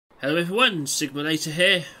Hello everyone, Sigma Later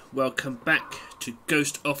here. Welcome back to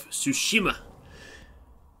Ghost of Tsushima.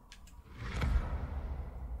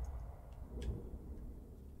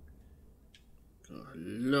 Got a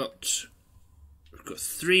lot. We've got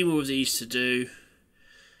 3 more of these to do.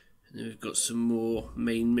 And then we've got some more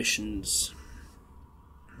main missions.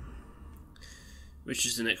 Which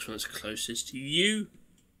is the next one that's closest to you?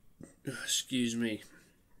 Excuse me.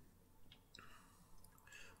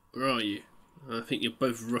 Where are you? I think you're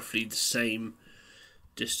both roughly the same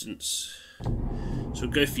distance. So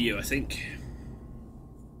we'll go for you, I think.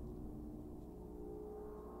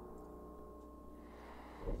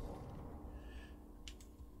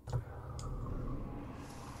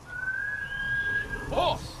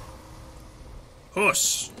 Horse!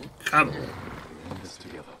 Horse, come. End this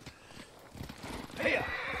together. Here!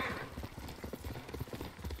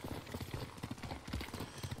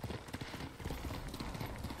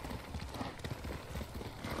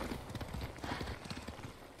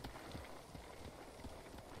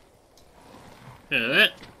 Hear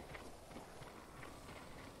that?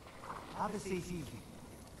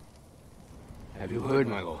 Have you heard,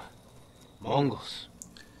 my lord? Mongols,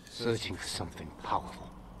 searching for something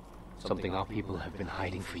powerful. Something our people have been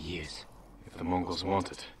hiding for years. If the Mongols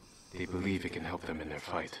want it, they believe it can help them in their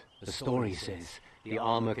fight. The story says the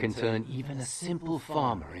armor can turn even a simple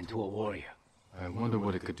farmer into a warrior. I wonder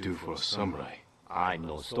what it could do for a samurai. I'm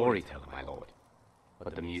no storyteller, my lord.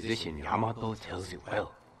 But the musician Yamato tells it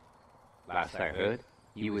well. Last I heard,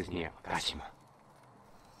 he was near Kashima.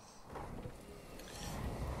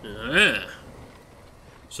 Ah.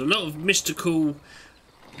 So a lot of mystical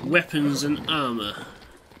weapons and armour.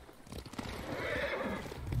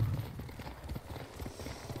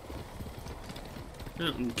 Oh,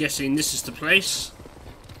 I'm guessing this is the place.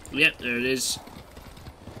 Yep, there it is.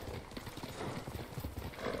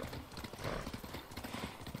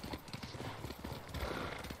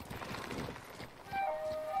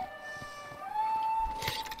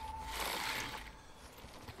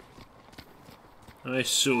 I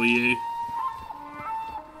saw you.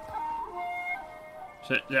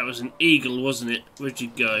 So that was an eagle, wasn't it? Where'd you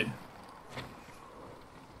go?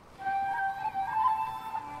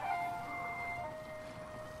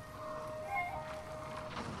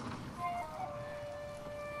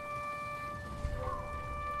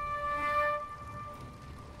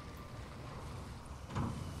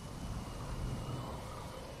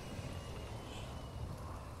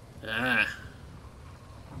 Ah.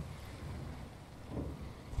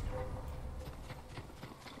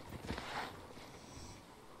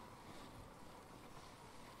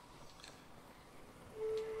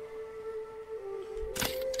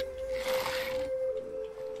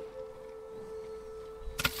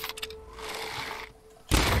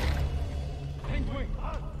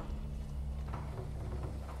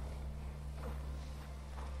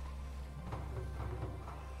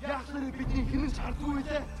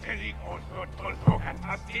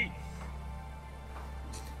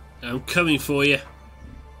 I'm coming for you.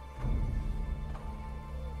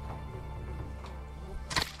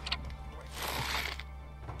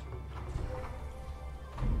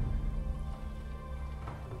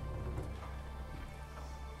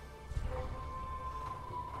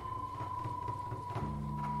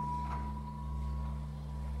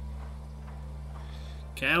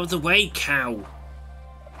 Get out of the way, cow.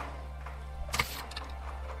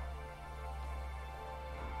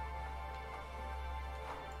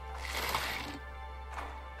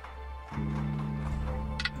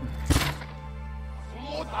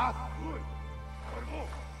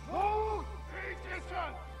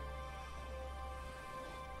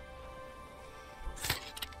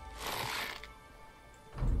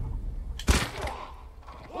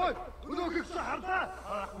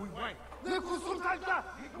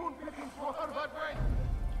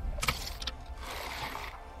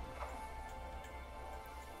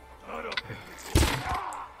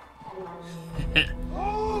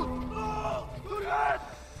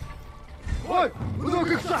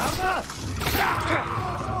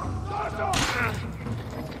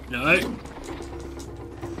 No.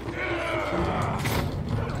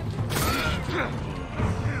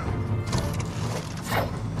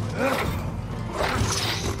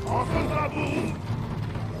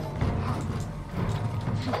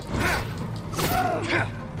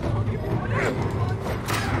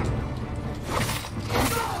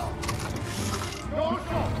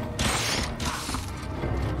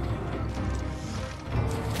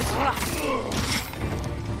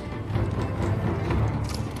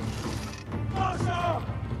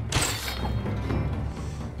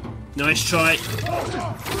 Nice try.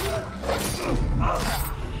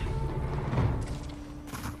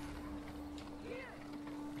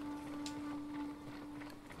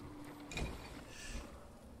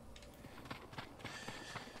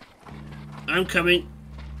 I'm coming.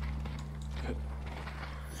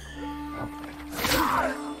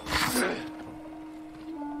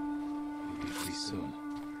 We'll be free soon.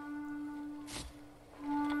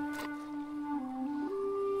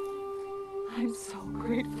 I'm so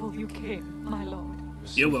grateful you came, my lord.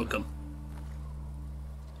 You're welcome.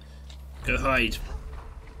 Go hide.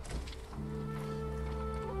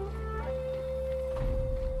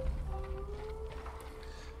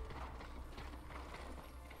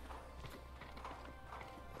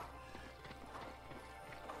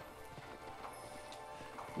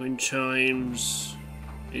 Wind chimes.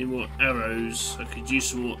 Any more arrows? I could use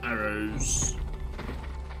some more arrows.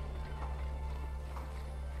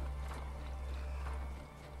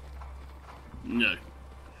 No.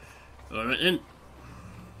 Alright then.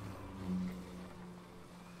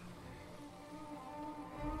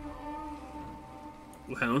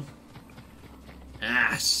 Well, hang on.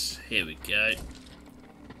 Here we go.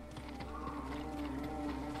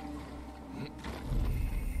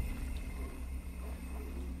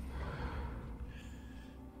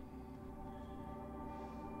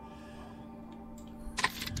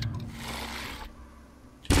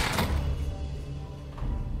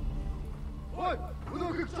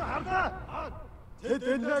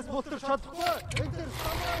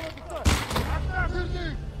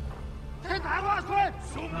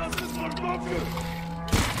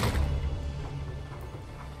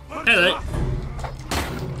 Hello.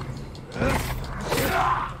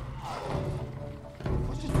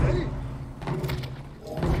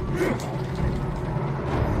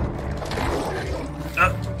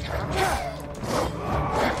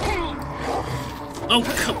 Oh,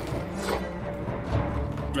 come.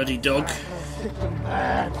 Bloody dog.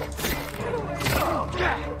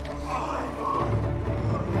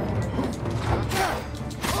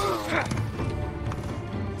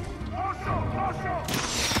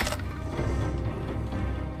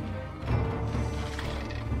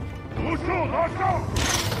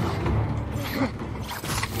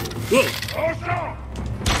 Whoa!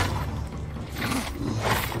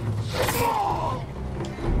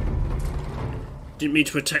 Didn't mean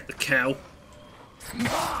to attack the cow.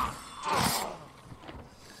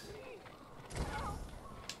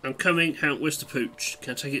 I'm coming. How? Where's the pooch?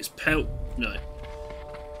 Can I take its pelt? No.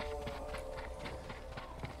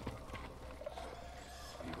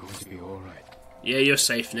 You're going to be alright. Yeah, you're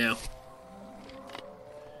safe now.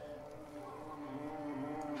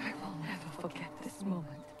 I will never forget this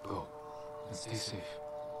moment. Go. And stay safe.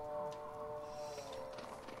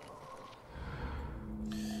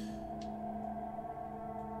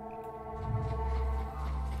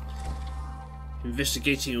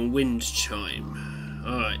 Investigating a wind chime.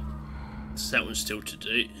 Alright. So that one's still to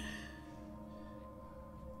do.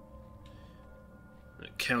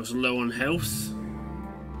 That cow's low on health.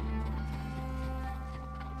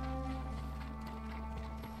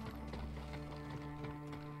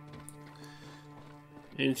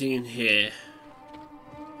 Anything in here?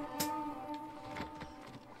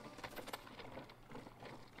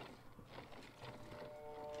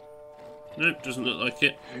 Nope, doesn't look like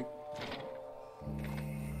it.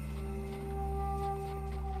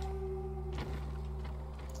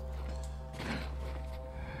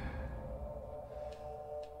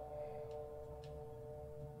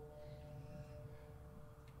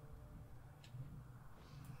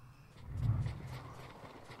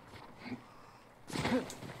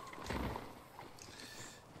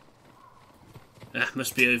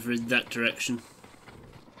 Must be over in that direction.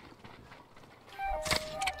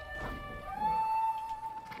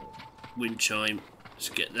 Wind chime. Let's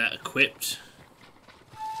get that equipped.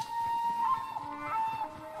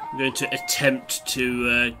 I'm going to attempt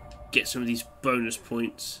to get some of these bonus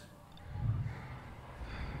points.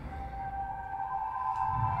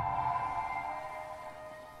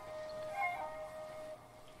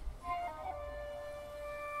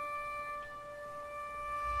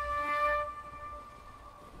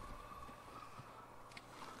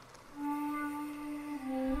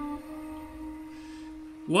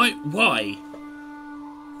 Why? Why?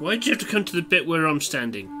 Why did you have to come to the bit where I'm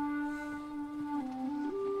standing?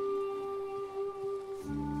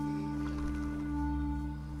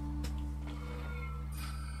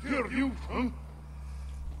 Here you, huh?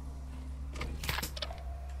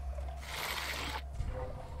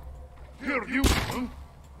 Here you, huh?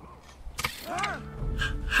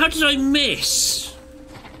 How did I miss?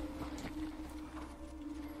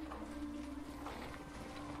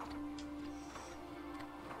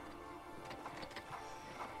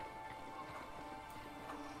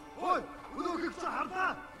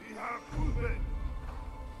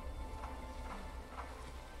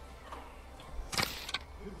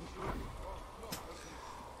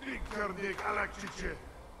 Rakchiche.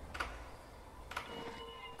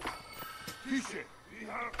 Tishe, we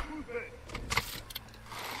have Ube.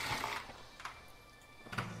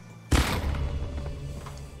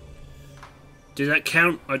 Did that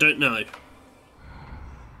count? I don't know.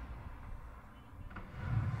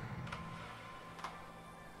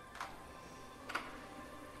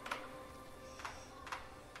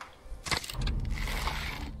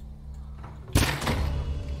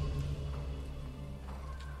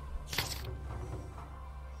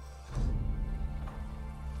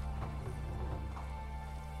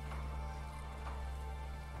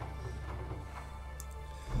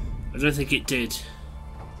 I don't think it did.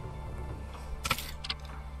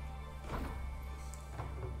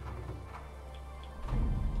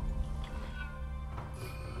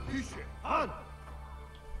 Tishe, Han!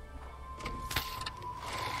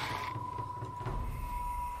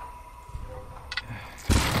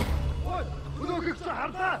 What? Udo kiksa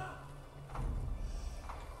harta!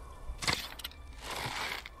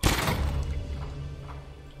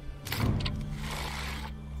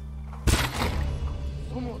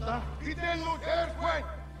 Sumuta, kiten lo earthquake!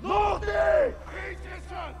 Norte!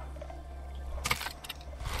 Jason!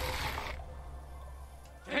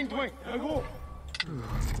 Tengway, go!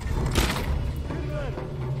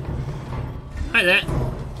 Hi there.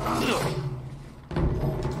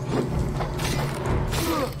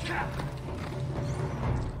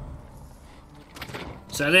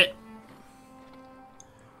 Is that it?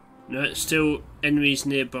 No, it's still enemies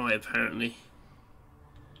nearby apparently.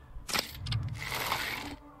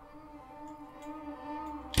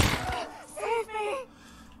 Save me!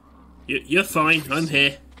 You're fine, I'm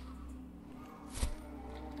here.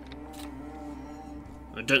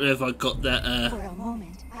 I don't know if I got that For a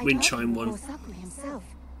moment, I wind thought chime he one. was Rosaku himself.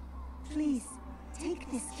 Please,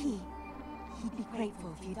 take this key. He'd be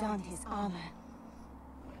grateful if you donned his armor.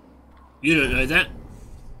 You don't know that.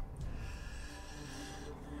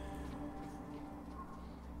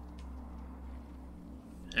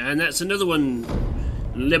 And that's another one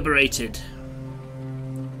liberated.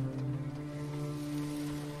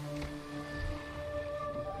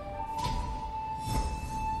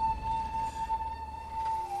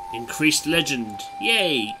 Increased legend.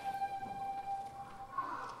 Yay!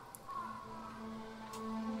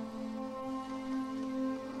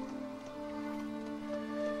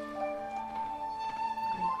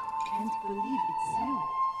 Can't believe it's you.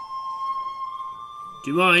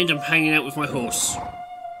 Do you mind? I'm hanging out with my horse.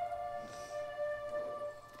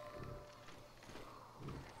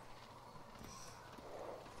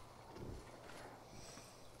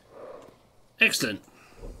 Excellent.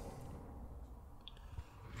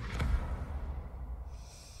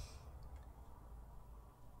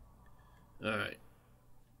 Alright.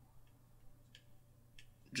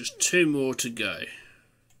 Just 2 more to go.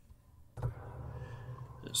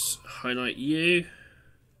 Let's highlight you.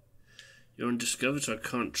 You're undiscovered, so I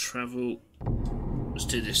can't travel. Let's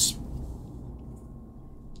do this.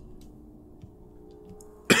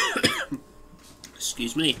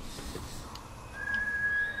 Excuse me.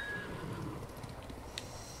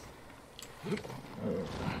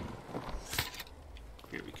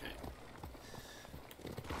 Here we go.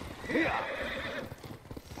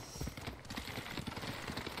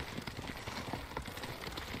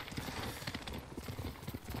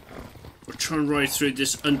 We'll try and ride through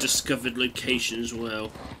this undiscovered location as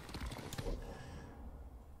well.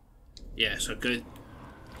 Yeah, so go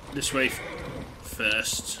this way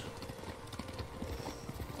first.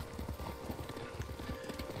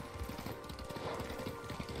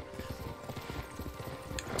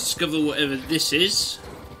 Discover whatever this is,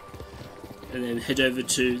 and then head over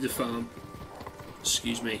to the farm.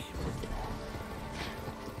 Excuse me.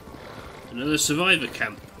 Another survivor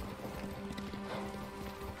camp.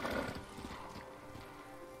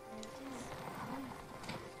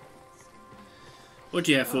 What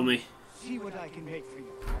do you have for me? See what I can make for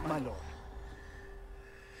you, my lord.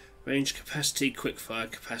 Range capacity,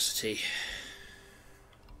 quickfire capacity.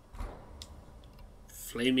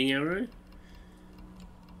 Flaming arrow?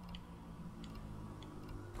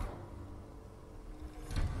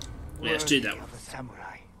 Yeah, let's do that one. Of a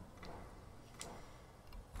samurai.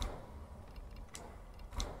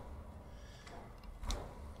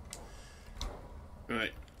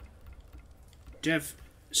 Right. Do you have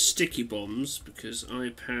sticky bombs? Because I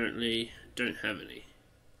apparently don't have any.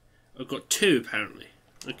 I've got 2 apparently.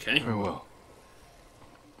 Okay. Very well.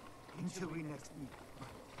 Until we next meet.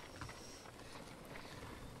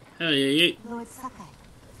 Hell yeah, you. Lord Sakai.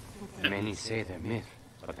 Many say they're myth,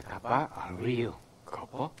 but the Kappa are real.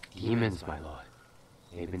 Kappa? Demons, my lord.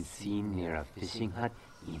 They've been seen near a fishing hut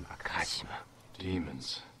in Akashima.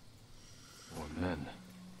 Demons. Or men.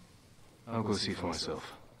 I'll go see for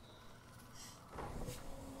myself.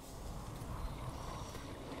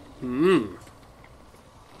 Hmm.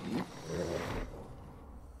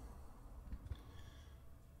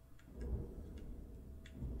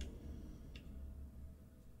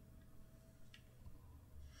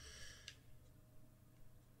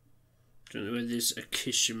 Don't know where this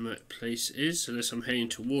TSUSHIMA place is, unless I'm heading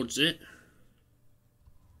towards it.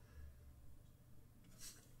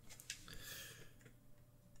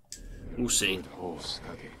 We'll see. Good horse,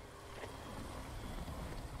 Kage.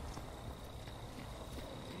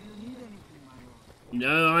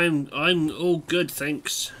 No, I'm all good,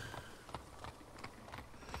 thanks.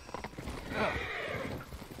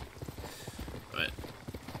 Right.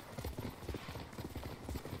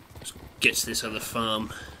 Let's get to this other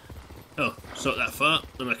farm. Oh, it's not that far,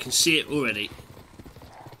 and I can see it already.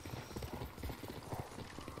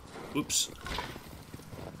 Whoops.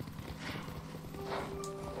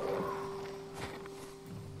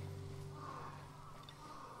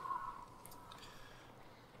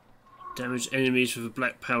 Damage enemies with a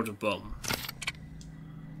black powder bomb.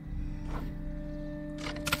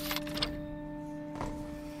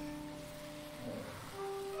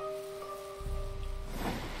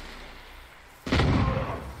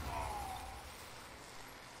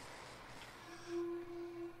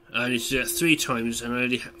 I need to do that 3 times, and I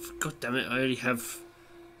only have. God damn it! I only have.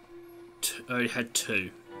 I only had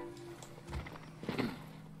 2.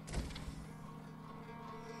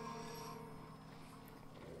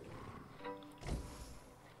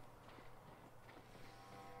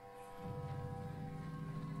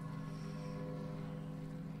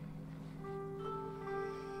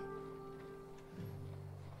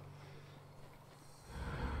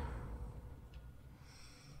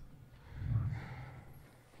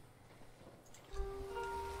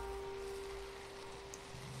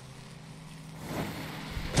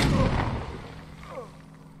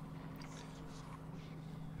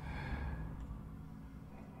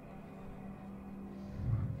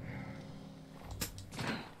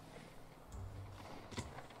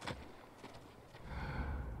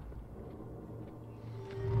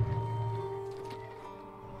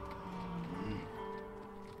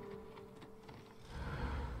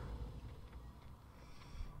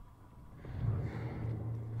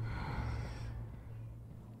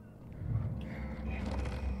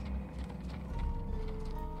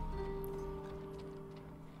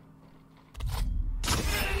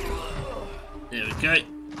 There we go.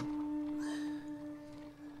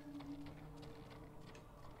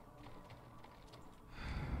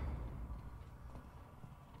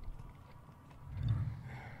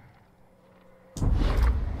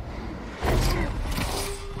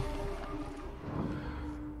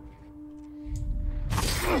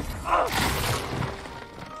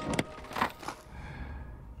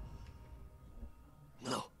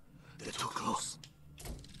 No, they're too close.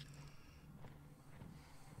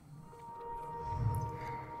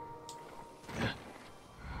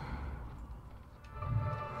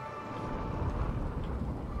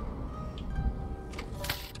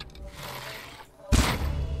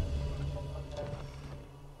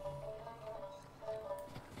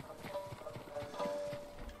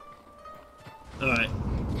 Alright.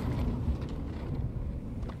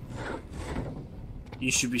 You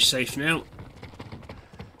should be safe now.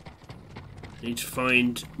 I need to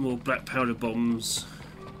find more black powder bombs.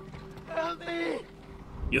 Help me!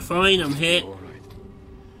 You're fine, I'm here. All right.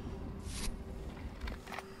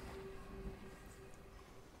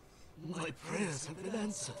 My prayers have been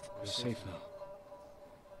answered. We're safe now.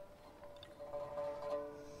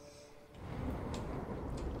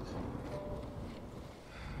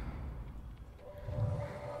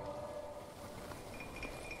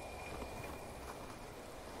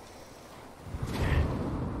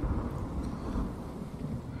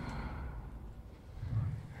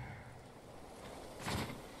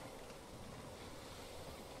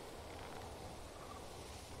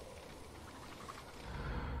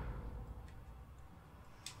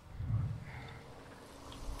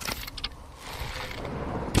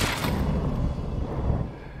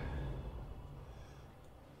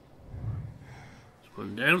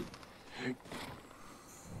 One down.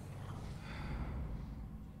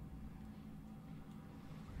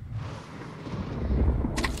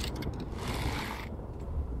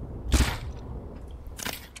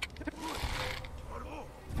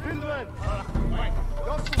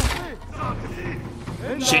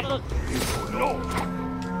 Shit.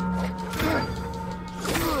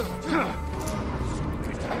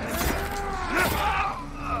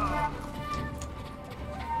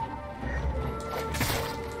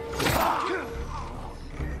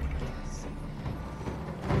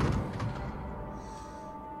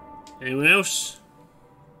 Anyone else?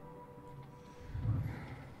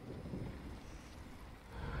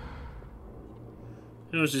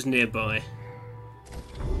 Who else is nearby?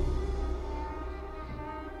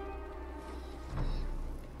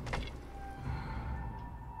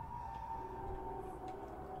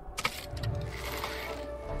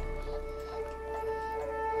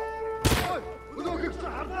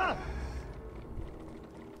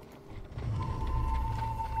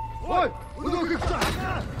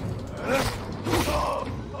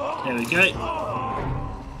 There we go.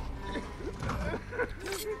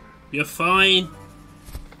 You're fine.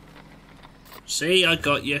 See, I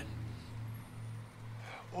got you.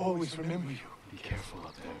 Always remember you. Be careful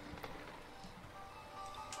up there.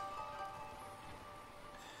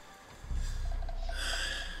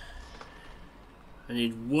 I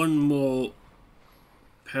need one more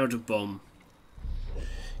powder bomb.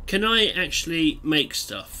 Can I actually make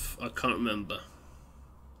stuff? I can't remember.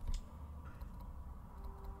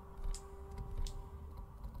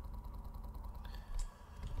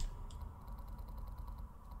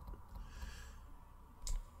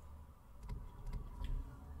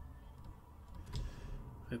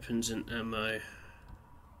 Weapons and ammo.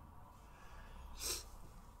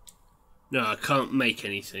 No, I can't make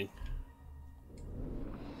anything.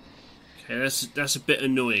 Okay, that's a bit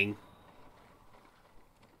annoying.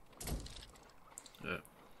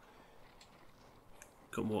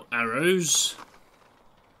 Got more arrows.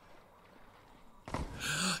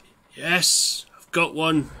 Yes, I've got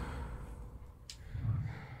one.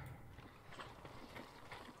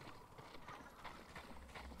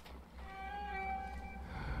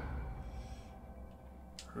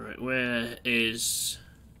 Right, where is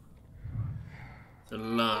the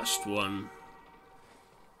last one?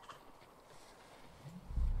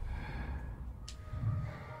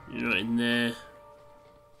 You're not in there.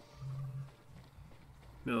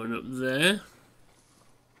 No one up there.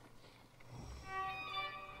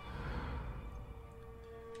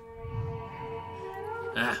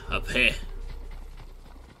 Ah, up here.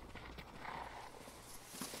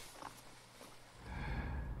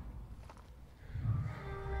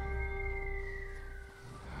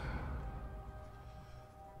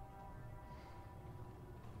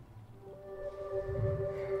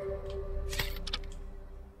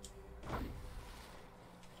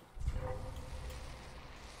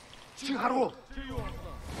 하루.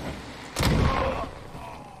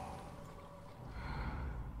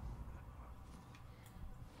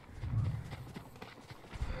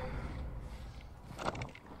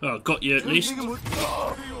 Oh, got you at least.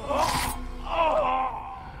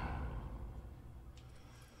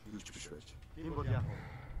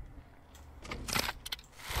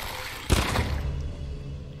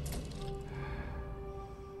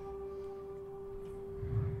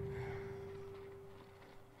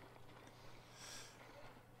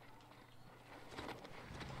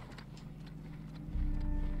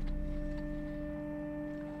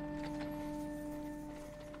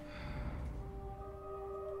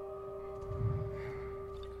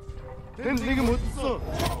 난 내게 못 써.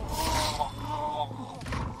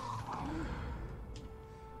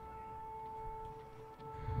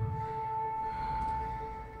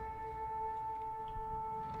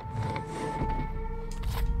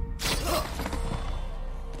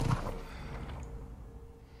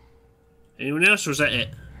 Anyone else, or is that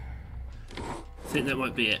it? I think that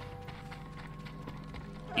might be it.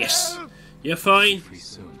 Yes, you're fine. Free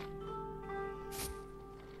soon.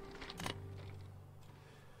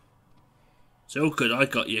 It's all good. I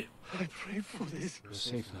got you. I prayed for this. You're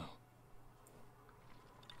safe now.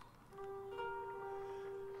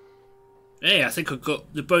 Hey, I think I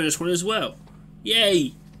got the bonus one as well.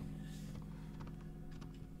 Yay!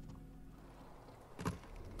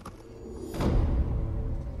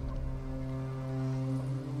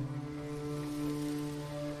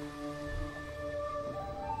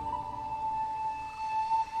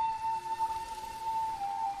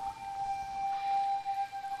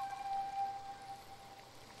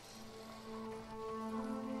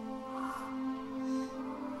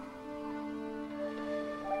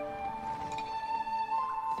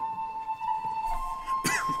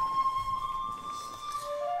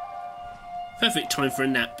 Perfect time for a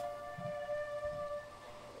nap.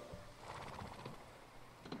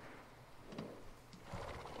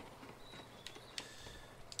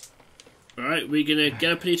 Alright, we gonna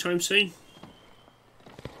get up anytime soon?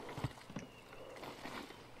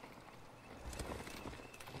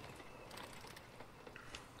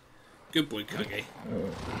 Good boy, Kage.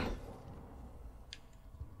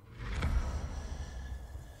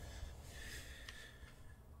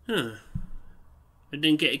 Huh. I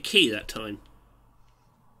didn't get a key that time.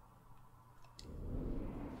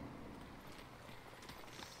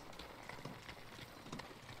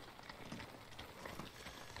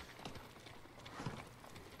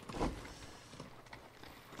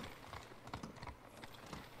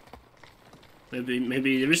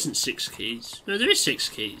 Maybe there isn't 6 keys. No, there is 6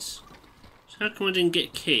 keys. So how come I didn't get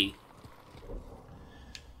a key?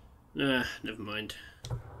 Nah, never mind.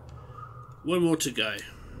 One more to go.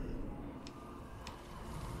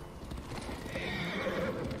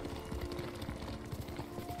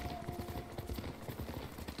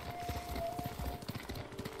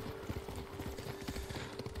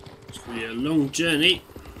 It's going to be a long journey.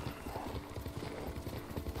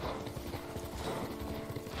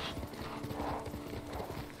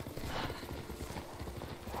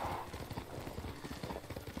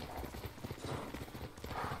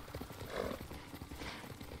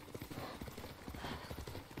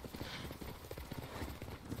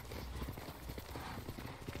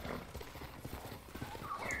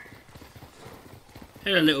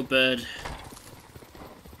 Hello, little bird.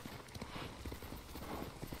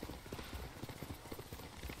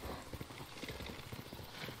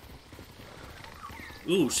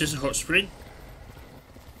 Ooh, is this a hot spring?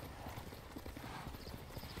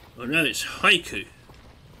 Oh no, it's haiku.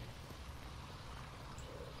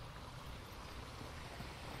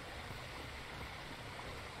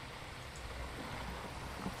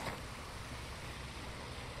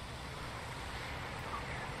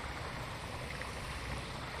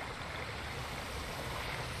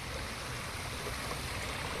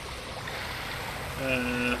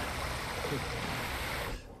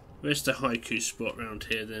 Where's the haiku spot round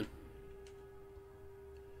here then?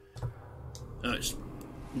 Oh, it's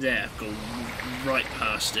there. I've gone right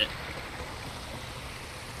past it.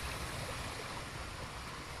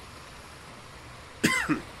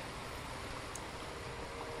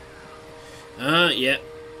 Yeah.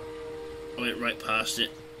 I went right past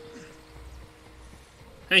it.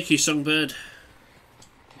 Thank you, songbird.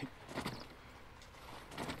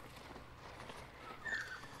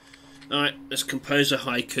 Alright, let's compose a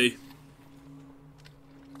haiku.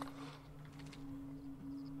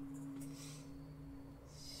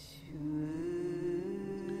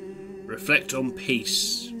 Reflect on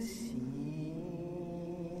peace.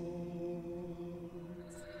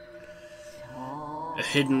 A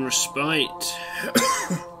hidden respite.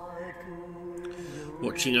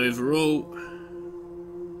 Watching over all.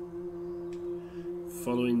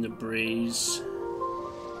 Following the breeze.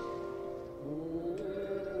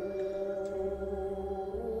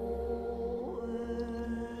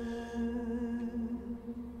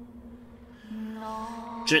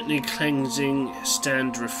 Gently cleansing,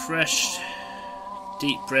 stand refreshed.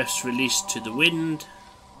 Deep breaths released to the wind.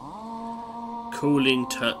 Cooling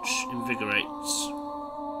touch invigorates.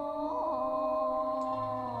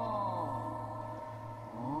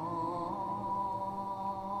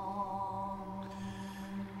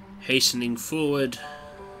 Hastening forward.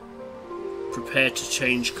 Prepare to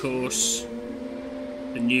change course.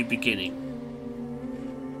 A new beginning.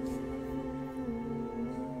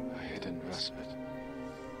 A hidden respite.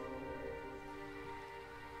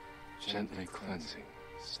 Gently cleansing,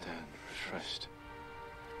 stand refreshed.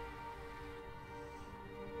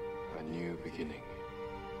 A new beginning.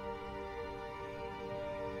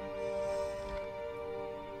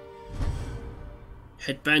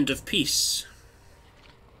 Headband of peace.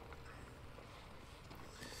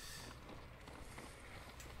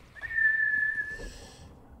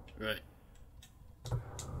 Right.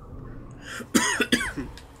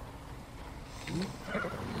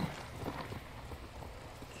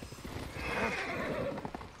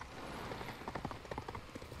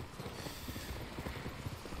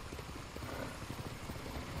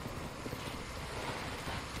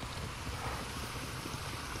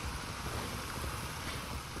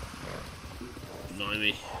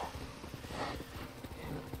 Blimey.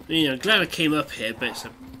 I'm glad I came up here, but it's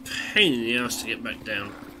a pain in the ass to get back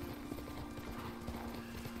down.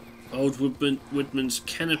 Old woodman's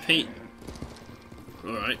canopy.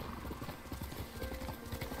 Alright.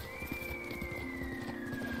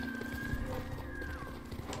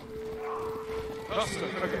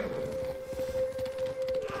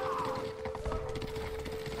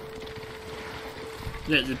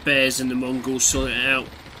 Let the bears and the Mongols sort it out.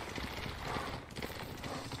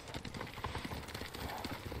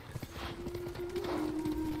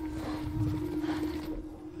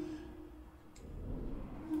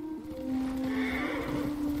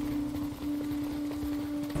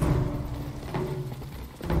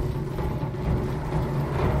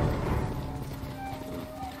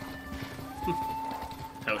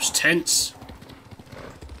 That was tense.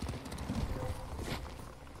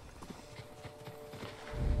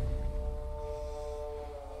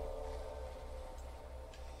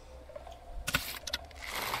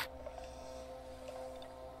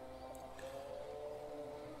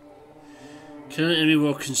 Can an enemy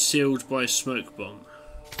while concealed by a smoke bomb?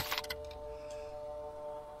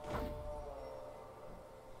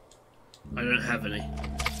 I don't have any.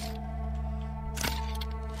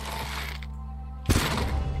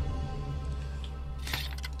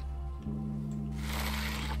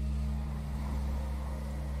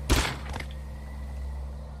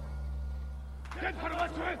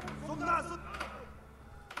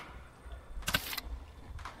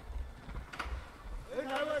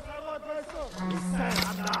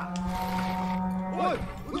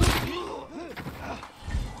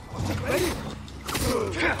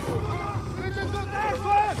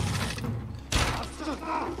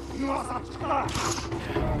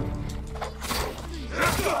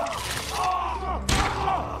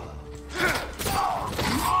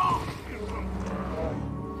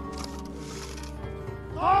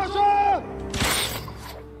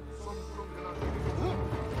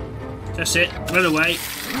 That's it, run away.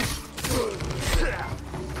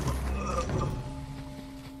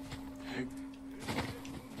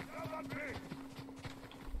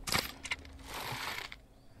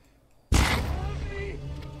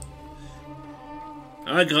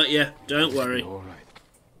 I got you, don't worry. All right.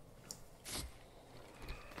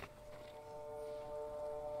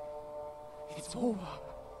 It's over.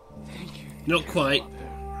 Thank you. Not quite.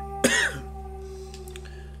 I've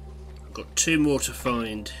got 2 more to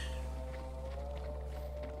find.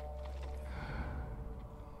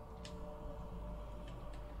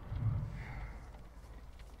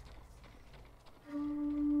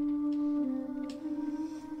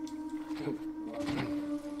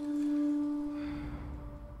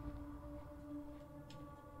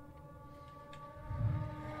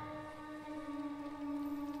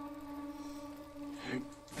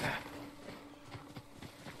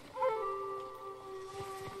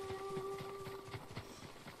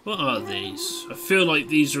 What are these? I feel like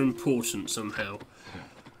these are important somehow.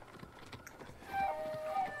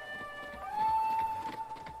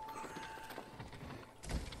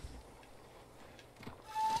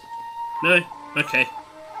 No? Okay.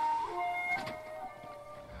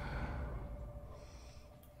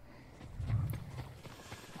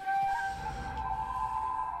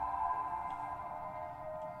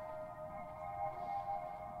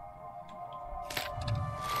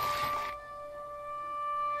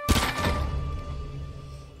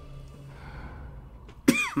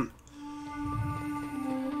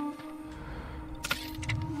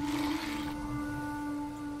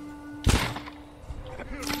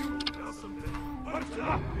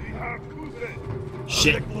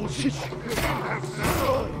 Shit.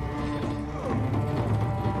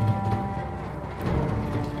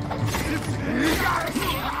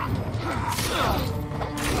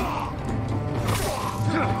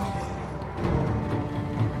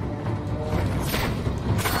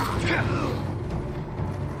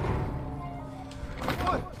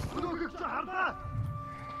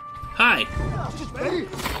 Hi.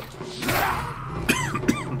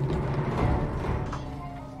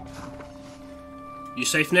 You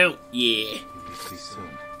safe now? Yeah. See soon.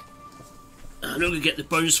 I'm not gonna get the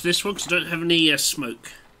bonus for this one because I don't have any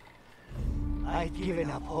smoke. I'd given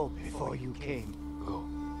up hope before you came. Go.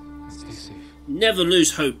 Stay safe. Never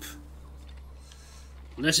lose hope.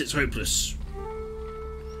 Unless it's hopeless.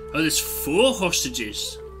 Oh, there's 4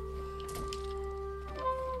 hostages.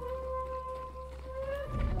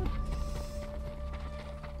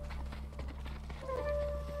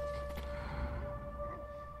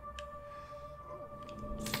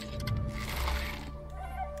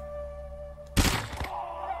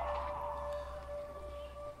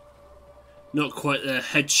 Not quite a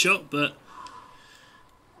headshot, but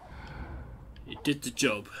it did the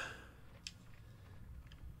job.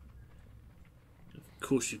 Of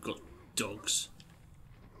course you've got dogs.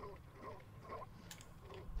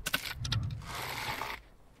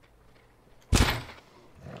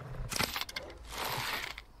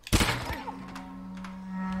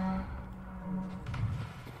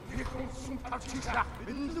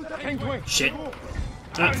 Shit.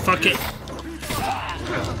 Ah, fuck it.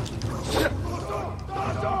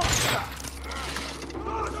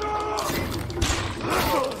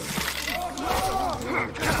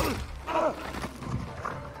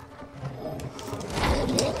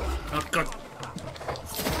 Oh god.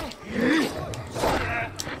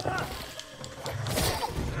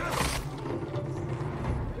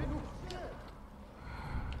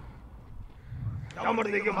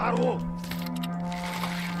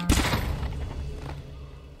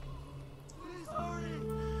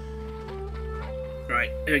 Right,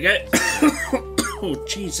 here we go. Oh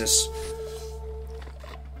Jesus.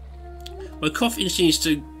 My cough seems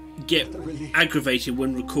to get aggravated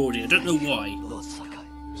when recording. I don't know why.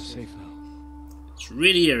 You're safe now. It's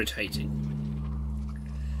really irritating.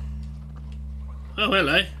 Oh,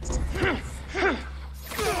 hello.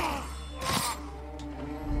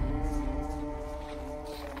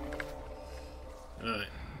 Alright.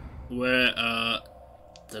 Where are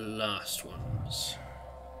the last ones?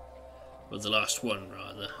 Or the last one,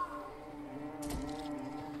 rather.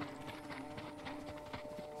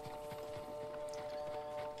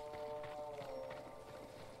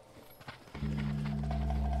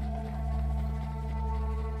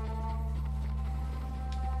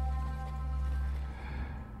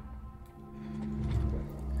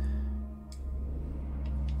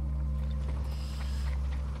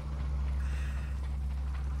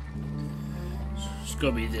 It's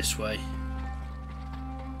got to be this way.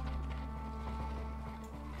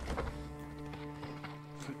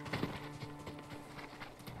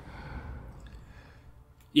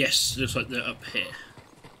 Yes, looks like they're up here.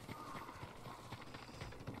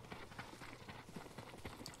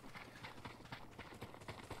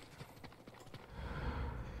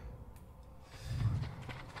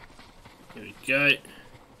 Here we go.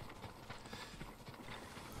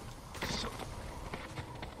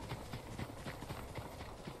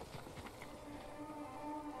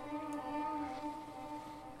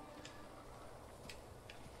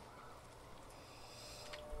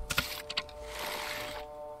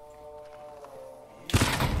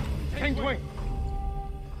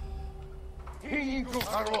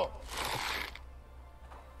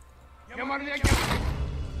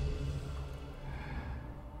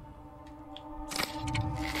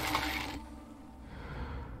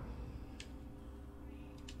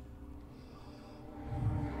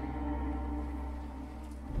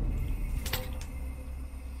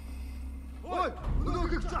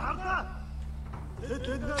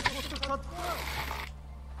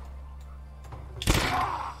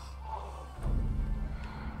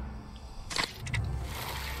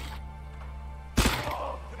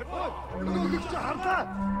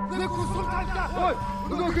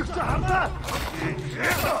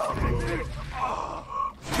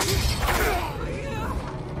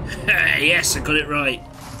 Yes, I got it right.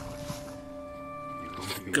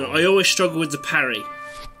 God, I always struggle with the parry.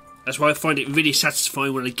 That's why I find it really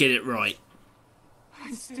satisfying when I get it right.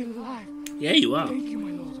 I'm still alive. Yeah, you are. Thank you,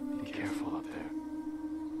 my lord. Be careful up there.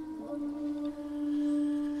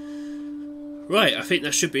 Right, I think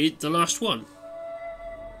that should be the last one.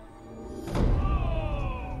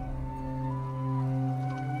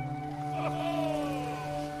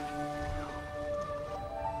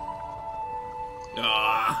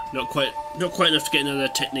 Ah, not quite enough to get another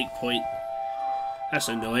technique point. That's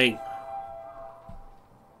annoying.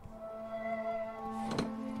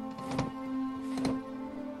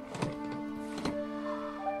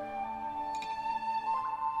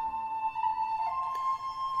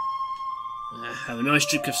 Have a nice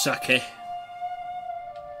drink of sake.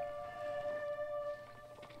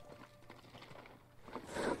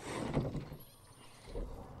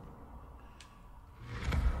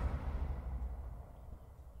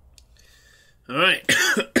 Alright.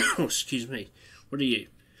 Oh, excuse me. What are you?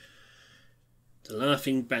 The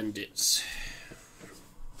Laughing Bandits.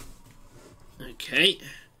 Okay.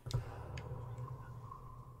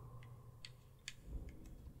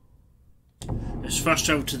 Let's fast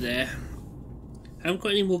travel to there. I haven't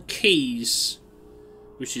got any more keys,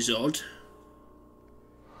 which is odd.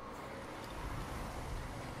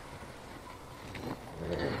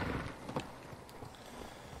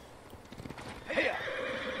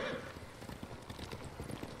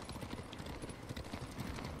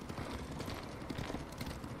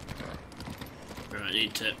 Right, I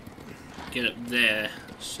need to get up there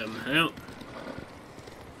somehow.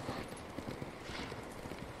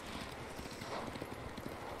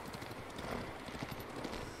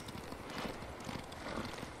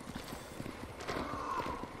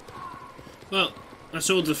 Well, that's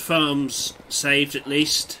all the farms saved at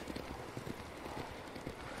least.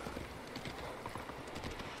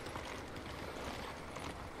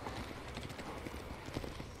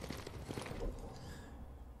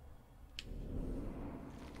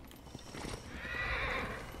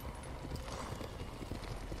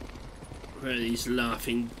 Where are these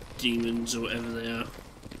laughing demons or whatever they are?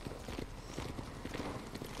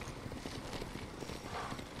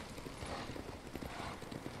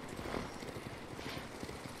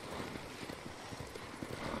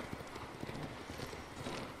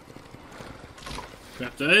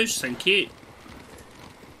 Grab those, thank you.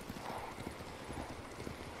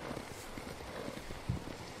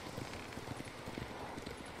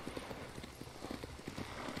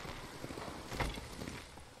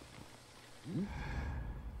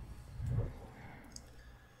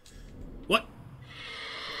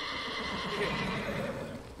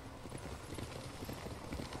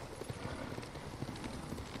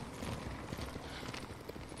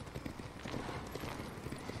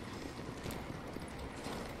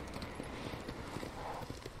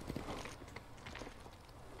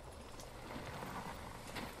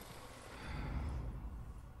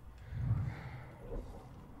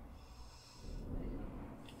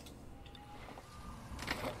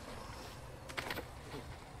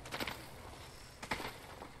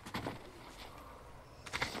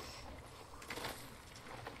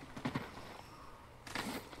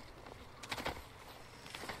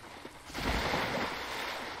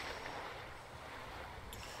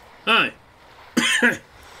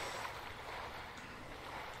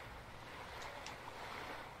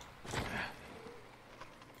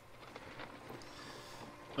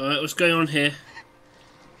 Alright, what's going on here?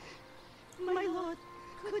 My lord,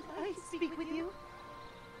 could I speak with you?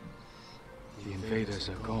 The invaders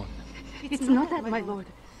are gone. It's not that, my lord.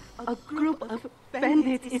 A group of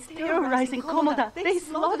bandits is terrorizing Komoda. They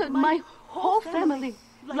slaughtered my whole family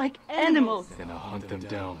like animals. Then I'll hunt them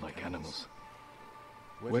down like animals.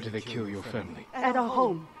 Where did they kill your family? At our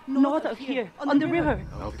home, north of here, on the river.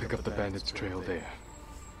 I'll pick up the bandits' trail there.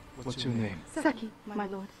 What's your name? Saki, my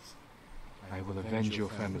lord. I will avenge your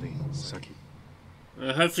family, Saki.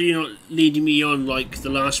 Hopefully you're not leading me on like the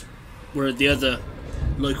last one of the other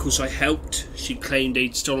locals I helped. She claimed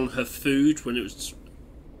they'd stolen her food when it was...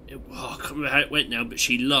 I can't remember how it went now, but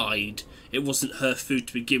she lied. It wasn't her food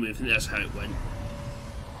to begin with, and that's how it went.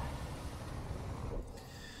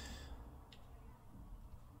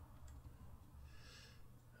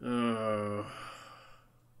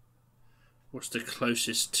 What's the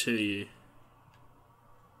closest to you?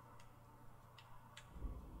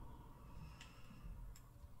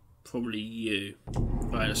 Probably you.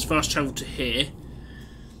 Right, let's fast travel to here.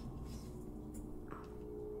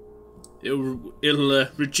 It'll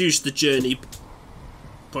reduce the journey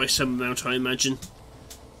by some amount, I imagine.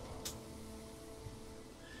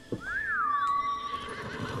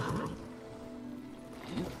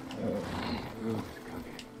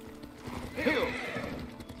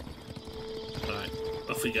 Right,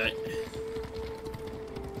 off we go.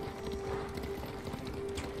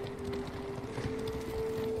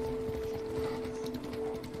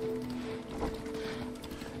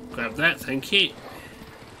 Grab that, thank you.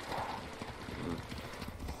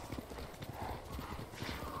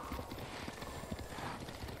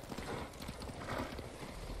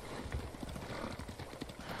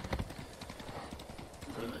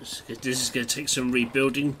 This is going to take some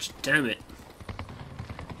rebuilding, damn it.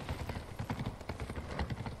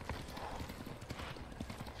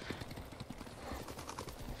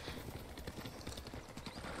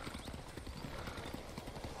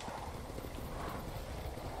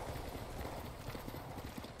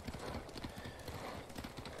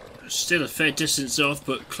 Still a fair distance off,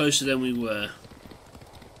 but closer than we were.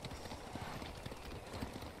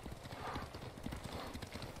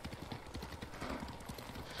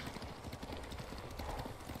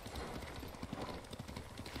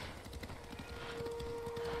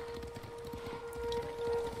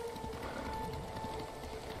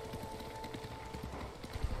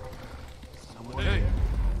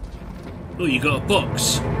 Oh, you got a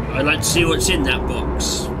box. I'd like to see what's in that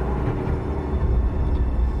box.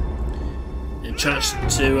 A chance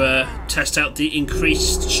to test out the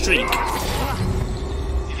increased streak.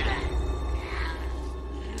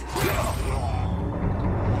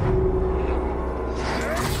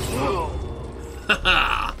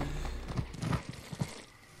 Haha!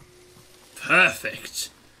 Perfect.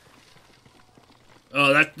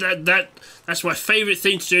 Oh, that's my favourite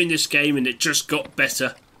thing to do in this game, and it just got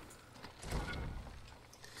better.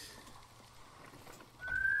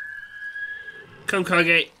 Come,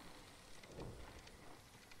 Kage.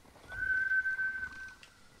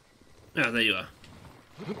 Ah, there you are.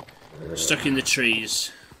 Stuck in the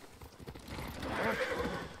trees.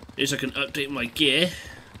 At least I can update my gear.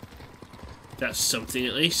 That's something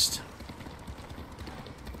at least.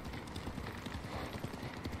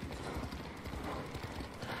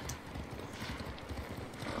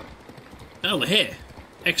 Oh, we're here.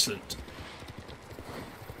 Excellent.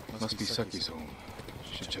 Must be Saki's home.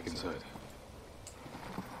 Should check inside.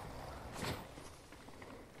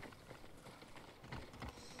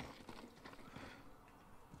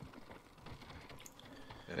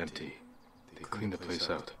 Empty. They cleaned the place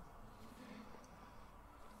out.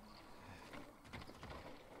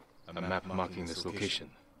 A map marking this location.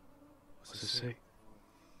 What does it say?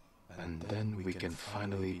 And then we can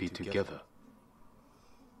finally be together.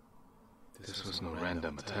 This was no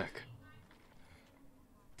random attack.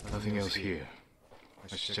 Nothing else here.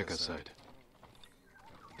 I should check outside.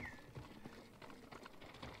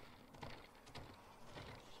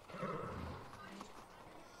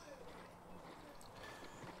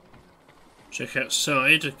 Check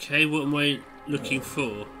outside. Okay, what am I looking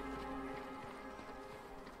for?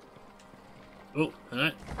 Oh,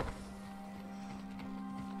 alright.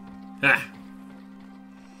 Ah!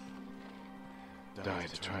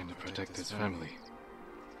 Died trying to protect his family.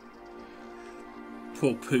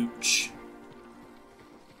 Poor Pooch.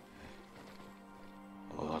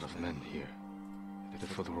 A lot of men here. Headed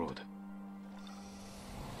for the road.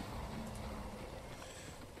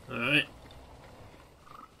 Alright.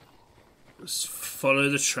 Let's follow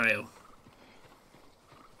the trail.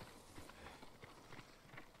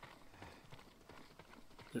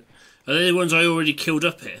 Are they the ones I already killed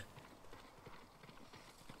up here?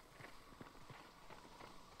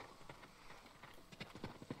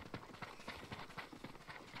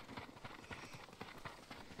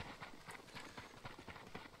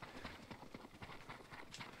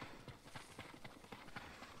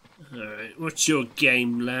 Alright, what's your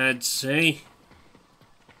game, lads, eh?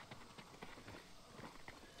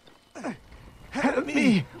 Help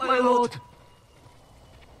me, my lord!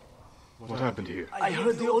 What happened here? I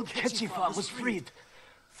heard the old Ketchy farm was freed.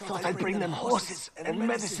 Thought I'd bring them horses and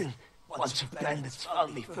medicine. Bunch of bandits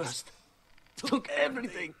found me first. Took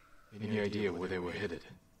everything. Any idea where they were headed?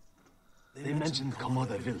 They mentioned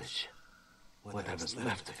Komoda village. Whatever's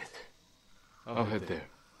left of it. I'll head there.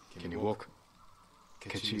 Can you walk?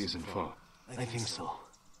 Ketchy isn't far. I think so.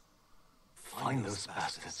 Find those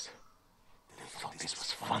bastards. They thought this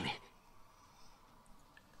was funny.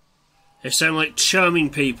 They sound like charming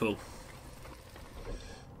people.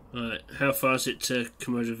 Right, how far is it to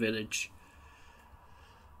Komoda village?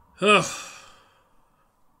 Oh.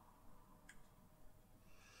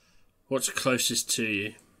 What's closest to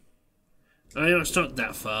you? Oh, no, it's not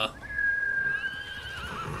that far.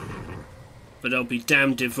 But I'll be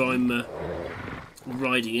damned if I'm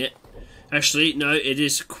riding it. Actually, no, it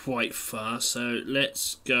is quite far, so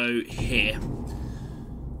let's go here.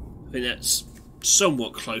 I think that's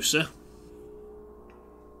somewhat closer.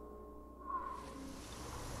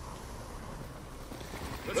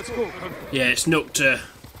 Let's go. Yeah, it's knocked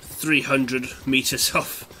 300 meters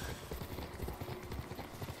off.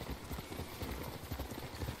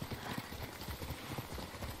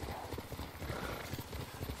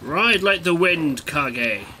 Ride like the wind,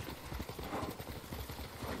 Kage.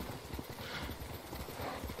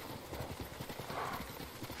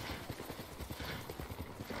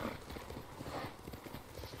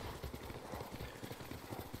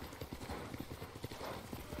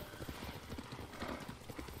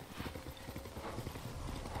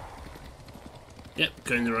 Yep,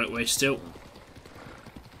 going the right way still.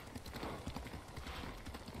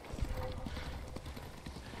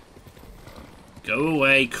 Go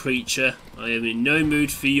away, creature. I am in no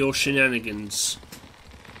mood for your shenanigans.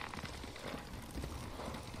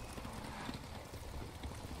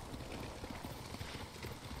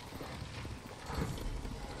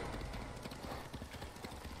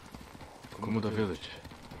 Komoda village.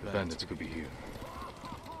 Bandits could be here.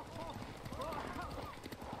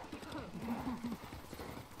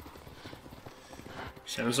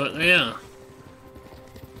 Sounds like they are.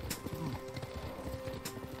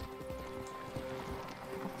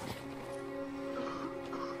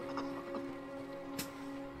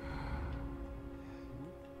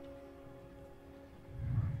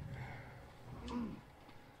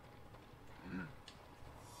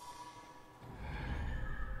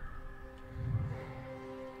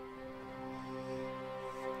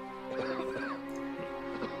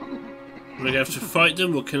 Am I going to have to fight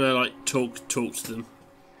them, or can I like talk to them?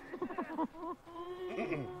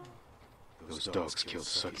 Those dogs killed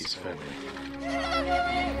Saki's family.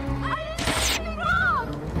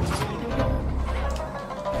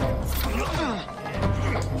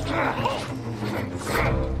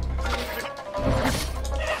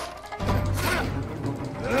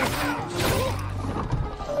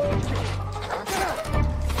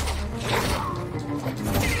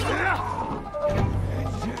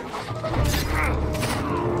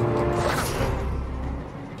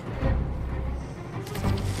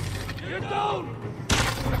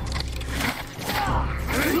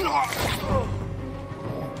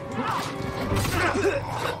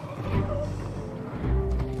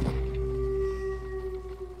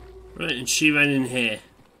 Right, and she ran in here.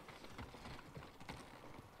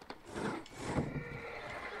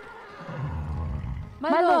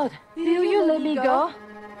 My lord, will you let me go?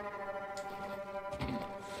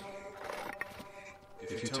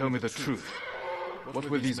 If you tell me the truth, what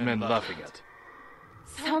were these men laughing at?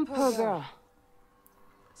 Some poor girl.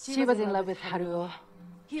 She was in love with Haruo.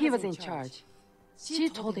 He was in charge. She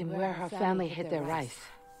told him where her family hid their rice.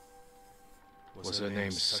 Was her name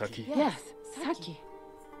Saki? Yes, Saki.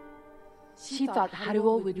 She thought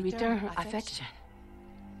Haruo would return her affection.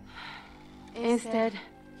 Instead,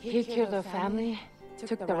 he killed her family,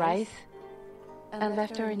 took the rice, and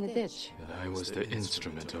left her in the ditch. And I was the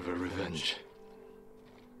instrument of her revenge.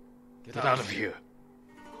 Get out of here.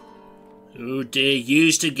 Oh dear,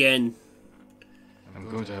 used again. I'm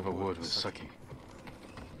going to have a word with Saki.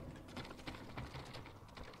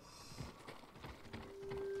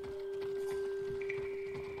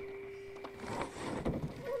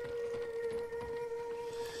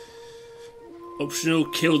 Optional,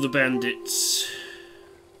 kill the bandits.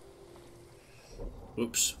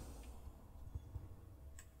 Whoops.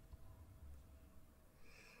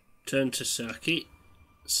 Turn to Saki.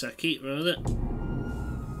 Saki, rather.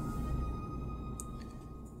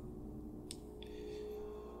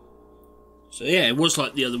 So yeah, it was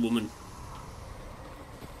like the other woman.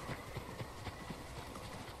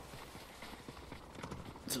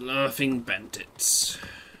 Laughing bandits.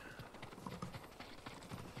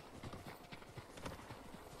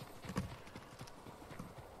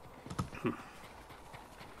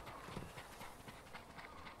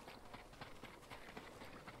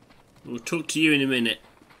 We'll talk to you in a minute.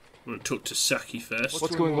 I want to talk to Saki first.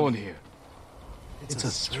 What's going on here? It's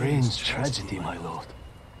a strange tragedy, my lord.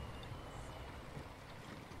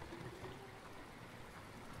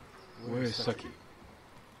 Where is Saki?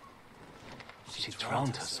 She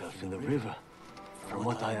drowned herself in the river. From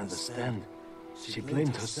what I understand, she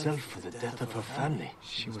blamed herself for the death of her family.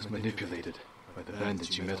 She was manipulated by the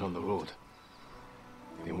bandits you met on the road.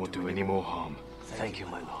 They won't do any more harm. Thank you,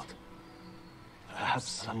 my lord. Perhaps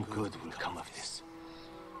some good will come of this.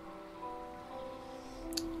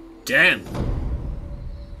 Damn.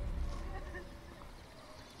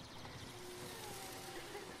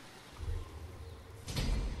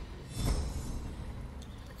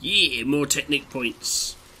 Yeah, more technique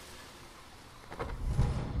points.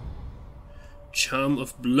 Charm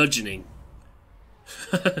of bludgeoning.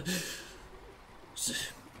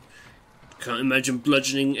 Can't imagine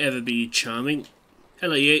bludgeoning ever be charming.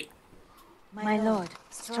 Hello, you. My lord,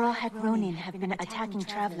 Straw Hat Ronin have been attacking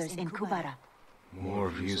travelers in Kubara. More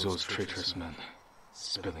of Ryuzo's traitorous men,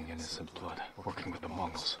 spilling innocent blood, working with the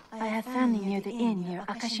Mongols. I have family near the inn near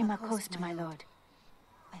Akashima Coast, my lord.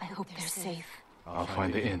 I hope they're safe. I'll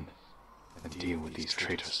find the inn and deal with these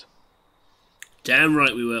traitors. Damn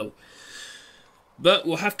right we will. But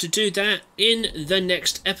we'll have to do that in the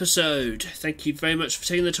next episode. Thank you very much for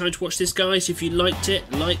taking the time to watch this, guys. If you liked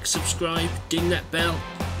it, like, subscribe, ding that bell.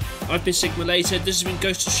 I've been Sigma Later, this has been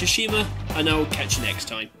Ghost of Tsushima, and I will catch you next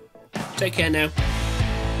time. Take care now.